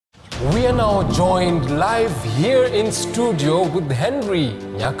We are now joined live here in studio with Henri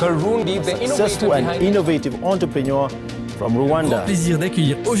Nyakarundi, the successful and innovative entrepreneur from Rwanda. Grand plaisir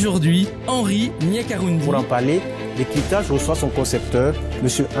d'accueillir aujourd'hui Henri Nyakarundi. Pour en parler, l'Équitage reçoit son concepteur, M.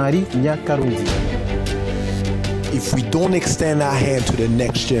 Henri Nyakarundi. If we don't extend our hand to the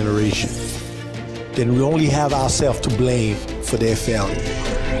next generation, then we only have ourselves to blame for their failure.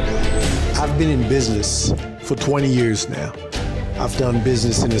 I've been in business for 20 years now. I've done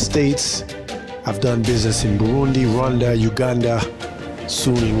business in the States. I've done business in Burundi, Rwanda, Uganda,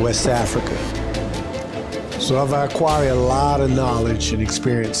 soon in West Africa. So I've acquired a lot of knowledge and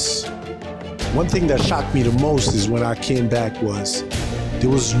experience. One thing that shocked me the most is when I came back was there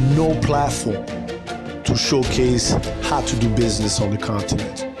was no platform to showcase how to do business on the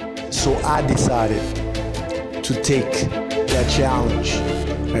continent. So I decided to take that challenge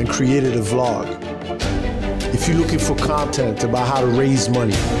and created a vlog. If you're looking for content about how to raise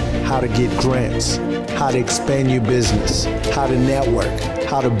money, how to get grants, how to expand your business, how to network,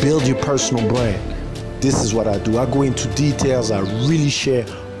 how to build your personal brand, this is what I do. I go into details. I really share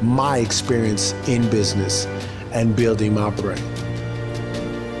my experience in business and building my brand.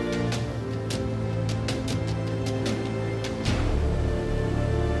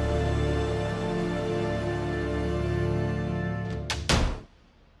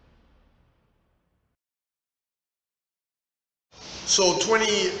 So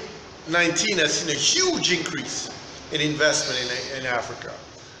 2019 has seen a huge increase in investment in Africa.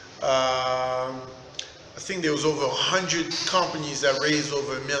 I think there was over 100 companies that raised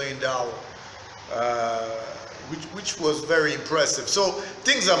over $1 million, which was very impressive. So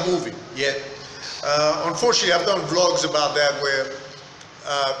things are moving, yet unfortunately I've done vlogs about that where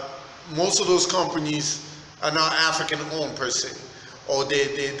most of those companies are not African owned per se, or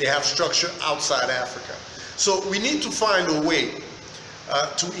they have structure outside Africa. So we need to find a way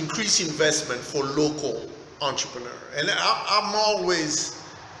to increase investment for local entrepreneurs. And I'm always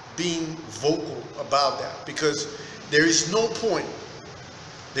being vocal about that, because there is no point,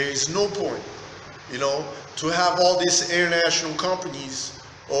 you know, to have all these international companies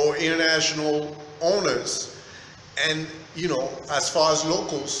or international owners, and, you know, as far as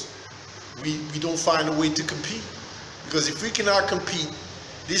locals, we don't find a way to compete. Because if we cannot compete,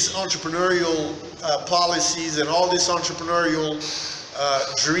 these entrepreneurial policies and all this entrepreneurial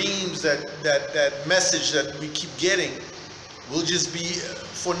dreams, that message that we keep getting will just be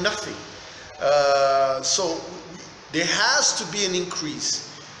for nothing. So there has to be an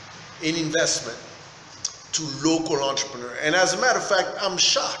increase in investment to local entrepreneurs. And as a matter of fact, I'm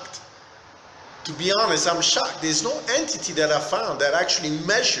shocked. To be honest, I'm shocked. There's no entity that I found that actually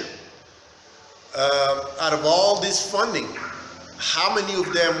measured out of all this funding, how many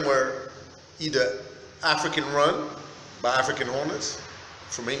of them were either African run by African owners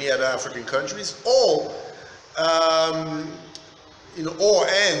from any other African countries, or you know,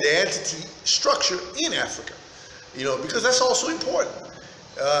 and the entity structure in Africa, you know, because that's also important.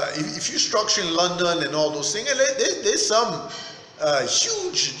 If you structure in London and all those things, and there's some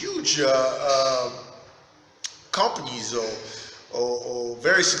huge companies or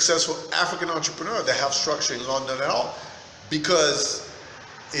very successful African entrepreneurs that have structure in London and all, because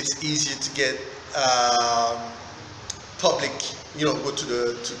it's easier to get public, you know, go to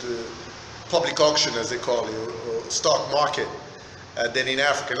the public auction, as they call it, or stock market, than in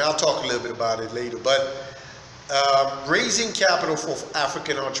Africa. And I'll talk a little bit about it later. But raising capital for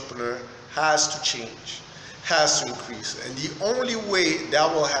African entrepreneurs has to change, has to increase. And the only way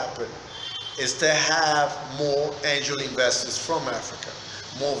that will happen is to have more angel investors from Africa,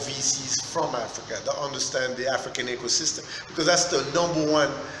 more VCs from Africa that understand the African ecosystem, because that's the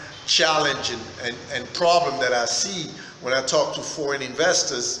 #1 challenge and problem that I see when I talk to foreign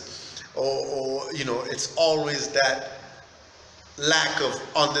investors, or you know, it's always that lack of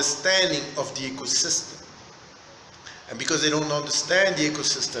understanding of the ecosystem. And because they don't understand the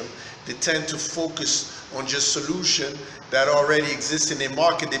ecosystem, they tend to focus on just solutions that already exist in their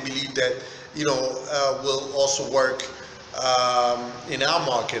market. They believe that, you know, will also work in our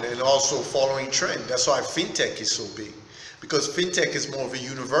market, and also following trend. That's why fintech is so big, because fintech is more of a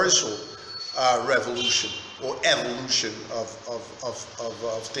universal revolution or evolution of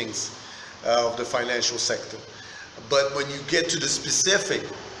things, of the financial sector. But when you get to the specific,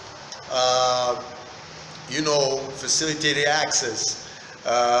 you know, facilitated access,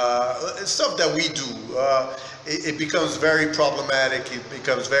 stuff that we do, it becomes very problematic, it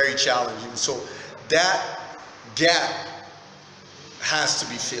becomes very challenging. So that gap has to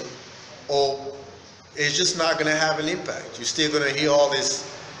be filled, or it's just not going to have an impact. You're still going to hear all this,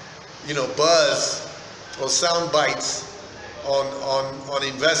 you know, buzz or sound bites on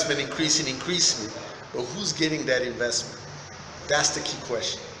investment increasing, but who's getting that investment? That's the key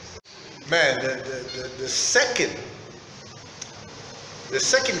question. Man, the second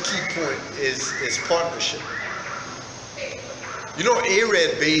key point is partnership. You know,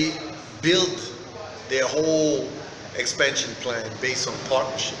 ARED, they built their whole expansion plan based on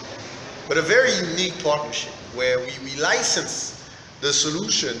partnership, but a very unique partnership where we license the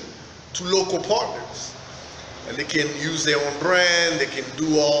solution to local partners, and they can use their own brand, they can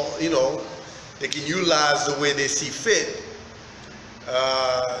do all, you know, they can utilize the way they see fit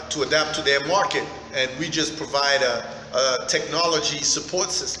to adapt to their market, and we just provide a technology support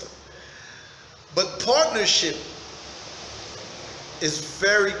system. But partnership is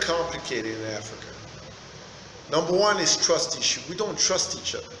very complicated in Africa. Number one is trust issue. We don't trust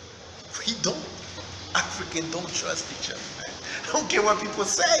each other. We don't. Africans don't trust each other, man. I don't care what people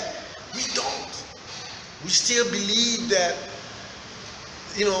say. We don't. We still believe that,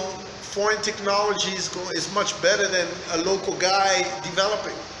 you know, foreign technology is much better than a local guy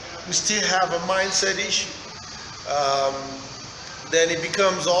developing. We still have a mindset issue. Then it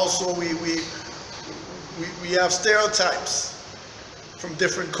becomes also we have stereotypes from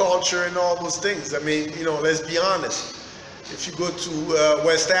different culture and all those things. I mean, you know, let's be honest. If you go to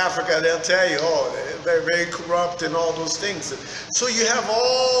West Africa, they'll tell you, oh, they're very, very corrupt and all those things. So you have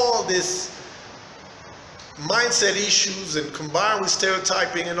all this mindset issues and combined with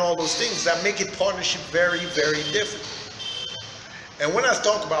stereotyping and all those things that make it partnership very, very different. And when I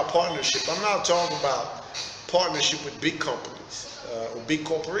talk about partnership, I'm not talking about partnership with big companies or big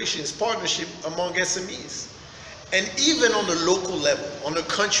corporations, partnership among SMEs. And even on the local level, on the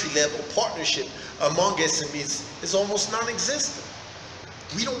country level, partnership among SMEs is almost non-existent.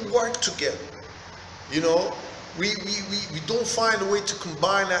 We don't work together. You know, we don't find a way to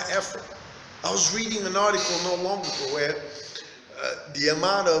combine our effort. I was reading an article not long ago where the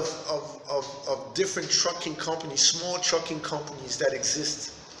amount of different trucking companies, small trucking companies that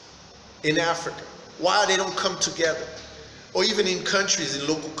exist in Africa, why they don't come together. Or even in countries, in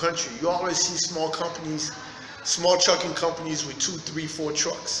local countries, you always see small companies, small trucking companies with 2, 3, 4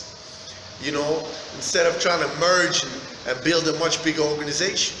 trucks. You know, instead of trying to merge and build a much bigger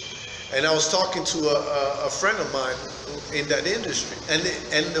organization. And I was talking to a friend of mine in that industry, and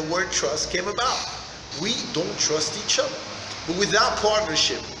the word trust came about. We don't trust each other. But without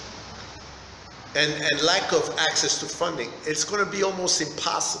partnership and lack of access to funding, it's going to be almost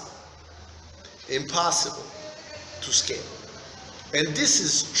impossible to scale. And this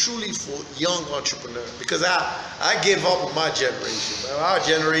is truly for young entrepreneurs, because I gave up on my generation. Our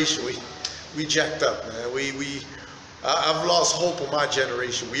generation, we jacked up, man. I've lost hope on my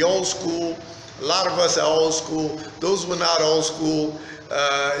generation. We old school. A lot of us are old school. Those who are not old school,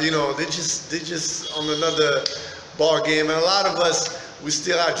 you know, they just on another ball game. And a lot of us, we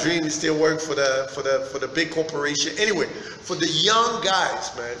still our dream. We still work for the big corporation. Anyway, for the young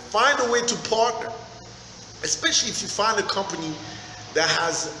guys, man, find a way to partner, especially if you find a company that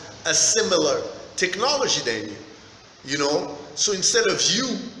has a similar technology than you. You know, so instead of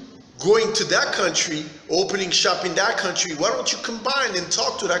you going to that country, opening shop in that country, why don't you combine and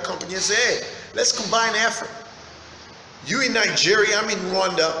talk to that company and say, hey, let's combine effort. You in Nigeria, I'm in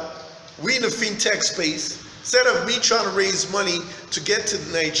Rwanda, we in the fintech space. Instead of me trying to raise money to get to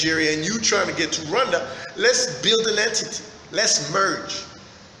Nigeria and you trying to get to Rwanda, let's build an entity. Let's merge.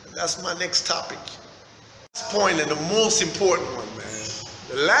 And that's my next topic. Last point, and the most important one, man.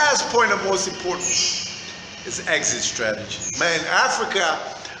 The last point and most important is exit strategy. Man, Africa,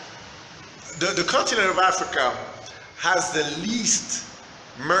 the continent of Africa has the least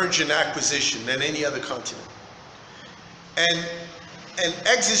merger and acquisition than any other continent. And an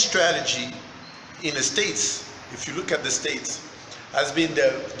exit strategy in the States, if you look at the States, has been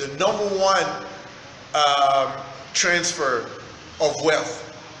the #1 transfer of wealth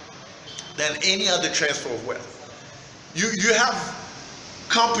than any other transfer of wealth. You have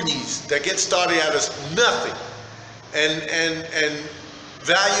companies that get started out of nothing and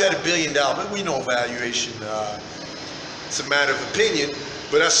value at $1 billion, but we know valuation, it's a matter of opinion,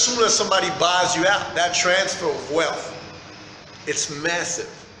 but as soon as somebody buys you out, that transfer of wealth, it's massive.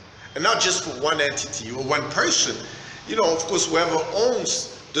 And not just for one entity or one person, you know, of course, whoever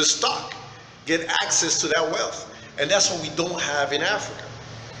owns the stock get access to that wealth. And that's what we don't have in Africa.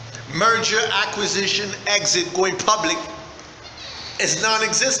 Merger, acquisition, exit, going public is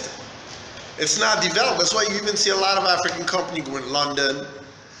non-existent. It's not developed. That's why you even see a lot of African companies go in London,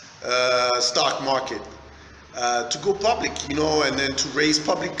 stock market, to go public, you know, and then to raise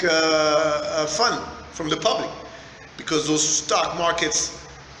public fund from the public, because those stock markets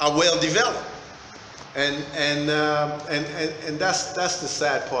are well developed. And that's the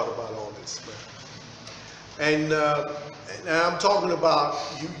sad part about all this, man. And I'm talking about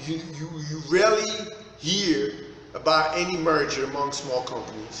you rarely hear about any merger among small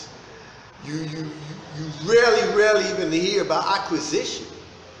companies. You rarely even hear about acquisition.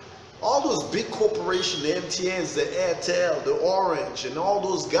 All those big corporations, the MTNs, the Airtel, the Orange, and all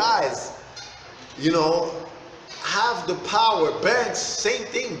those guys, you know, have the power. Banks, same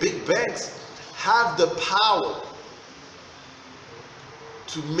thing, big banks have the power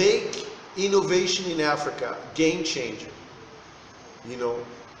to make innovation in Africa game changer, you know,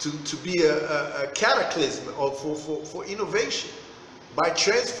 to be a cataclysm for innovation by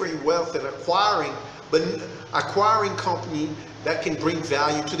transferring wealth and acquiring company that can bring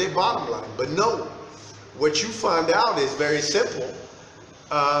value to their bottom line. But no, what you find out is very simple.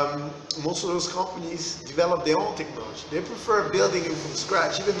 Most of those companies develop their own technology. They prefer building it from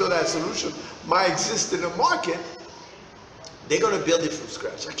scratch, even though that solution might exist in the market. They're going to build it from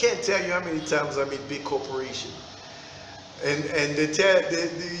scratch. I can't tell you how many times I meet big corporations, and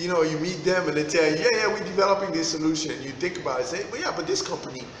you know, you meet them and they tell you, yeah, we're developing this solution. And you think about it, say, well, yeah, but this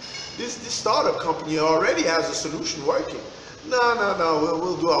company, this startup company already has a solution working. No,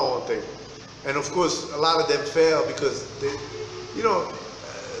 we'll do our own thing. And of course, a lot of them fail because they, you know,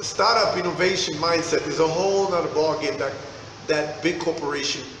 startup innovation mindset is a whole other ballgame that big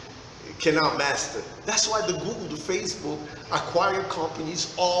corporation cannot master. That's why the Google, the Facebook acquire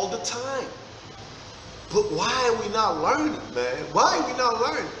companies all the time. But why are we not learning, man? Why are we not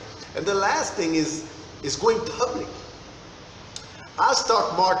learning? And the last thing is going public. Our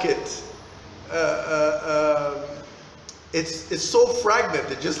stock market, it's so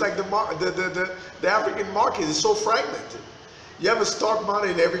fragmented, just like the African market is so fragmented. You have a stock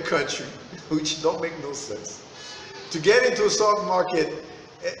market in every country, which don't make no sense. To get into a stock market,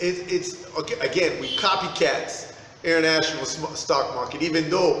 it's okay, again, we copycats international stock market, even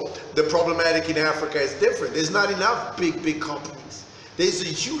though the problematic in Africa is different. There's not enough big companies. There's a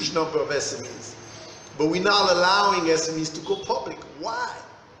huge number of SMEs, but we're not allowing SMEs to go public. Why?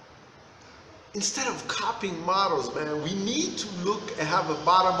 Instead of copying models, man, we need to look and have a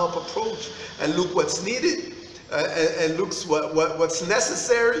bottom-up approach and look what's needed and looks what's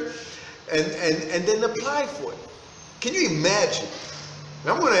necessary and then apply for it. Can you imagine?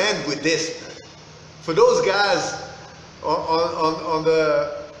 I'm going to end with this, man. For those guys on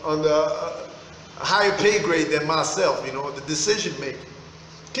the higher pay grade than myself, you know, the decision maker.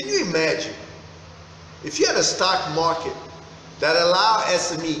 Can you imagine if you had a stock market that allowed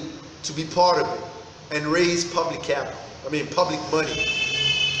SME to be part of it and raise public capital, public money,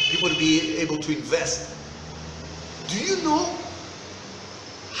 people to be able to invest? Do you know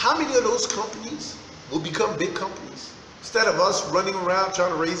how many of those companies will become big companies instead of us running around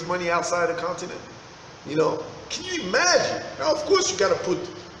trying to raise money outside the continent? You know, can you imagine? Now, of course, you got to put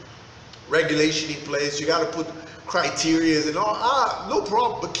regulation in place. You got to put criteria and all. No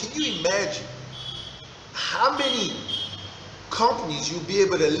problem. But can you imagine how many companies you'll be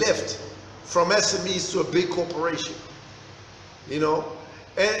able to lift from SMEs to a big corporation? You know,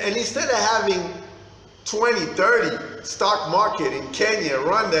 and instead of having 20, 30 stock market in Kenya,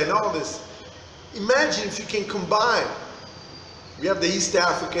 Rwanda, and all this, imagine if you can combine. We have the East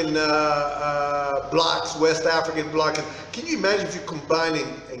African blocks, West African block. Can you imagine if you combine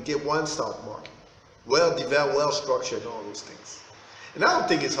and get one stock market? Well-developed, well-structured, and all those things. And I don't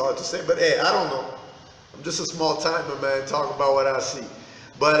think it's hard to say, but hey, I don't know. I'm just a small timer, man, talking about what I see.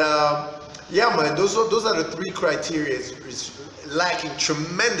 But yeah, man, those are the three criteria. It's lacking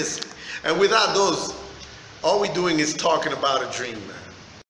tremendously. And without those, all we're doing is talking about a dream, man.